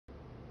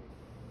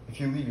If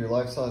you leave your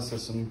Lifesize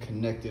system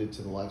connected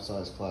to the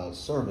Lifesize Cloud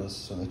service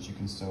so that you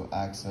can still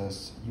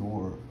access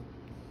your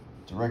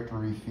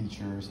directory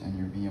features and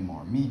your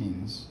VMR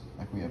meetings,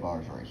 like we have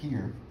ours right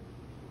here,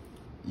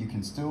 you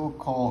can still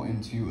call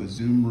into a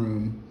Zoom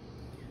room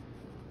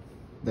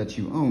that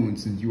you own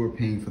since you are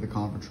paying for the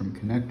conference room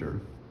connector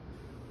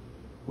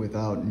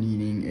without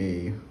needing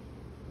a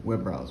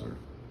web browser.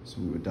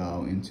 So we would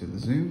dial into the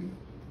Zoom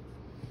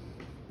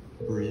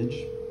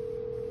bridge.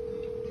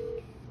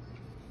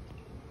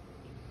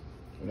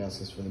 It would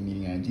ask us for the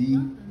meeting ID.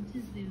 Welcome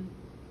to Zoom.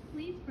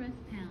 Please press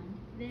pound,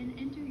 then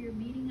enter your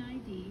meeting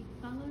ID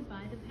followed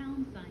by the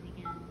pound sign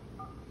again.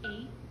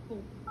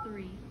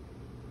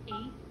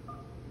 843-881-344.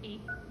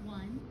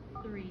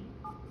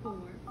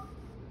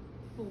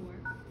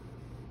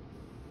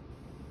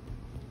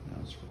 Now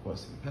it's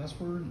requesting a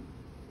password.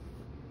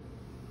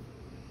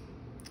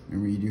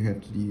 Remember, you do have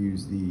to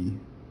use the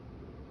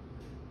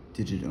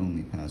digit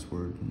only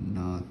password,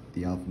 not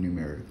the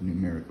alphanumeric, the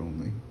numeric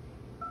only.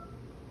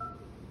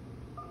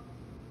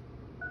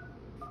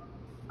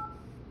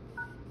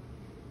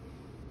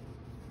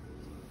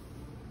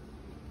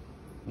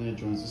 And it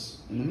joins us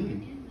in the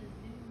meeting.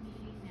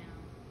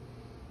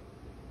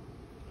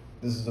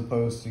 This is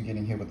opposed to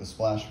getting hit with a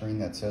splash screen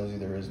that tells you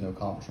there is no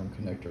conference room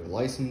connector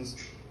license,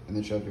 and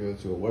then you have to go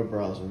to a web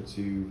browser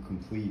to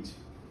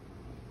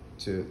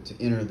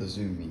enter the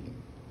Zoom meeting.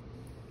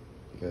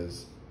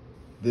 Because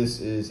this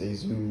is a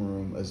Zoom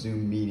room, a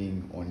Zoom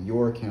meeting on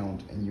your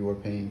account, and you are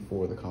paying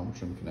for the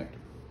conference room connector.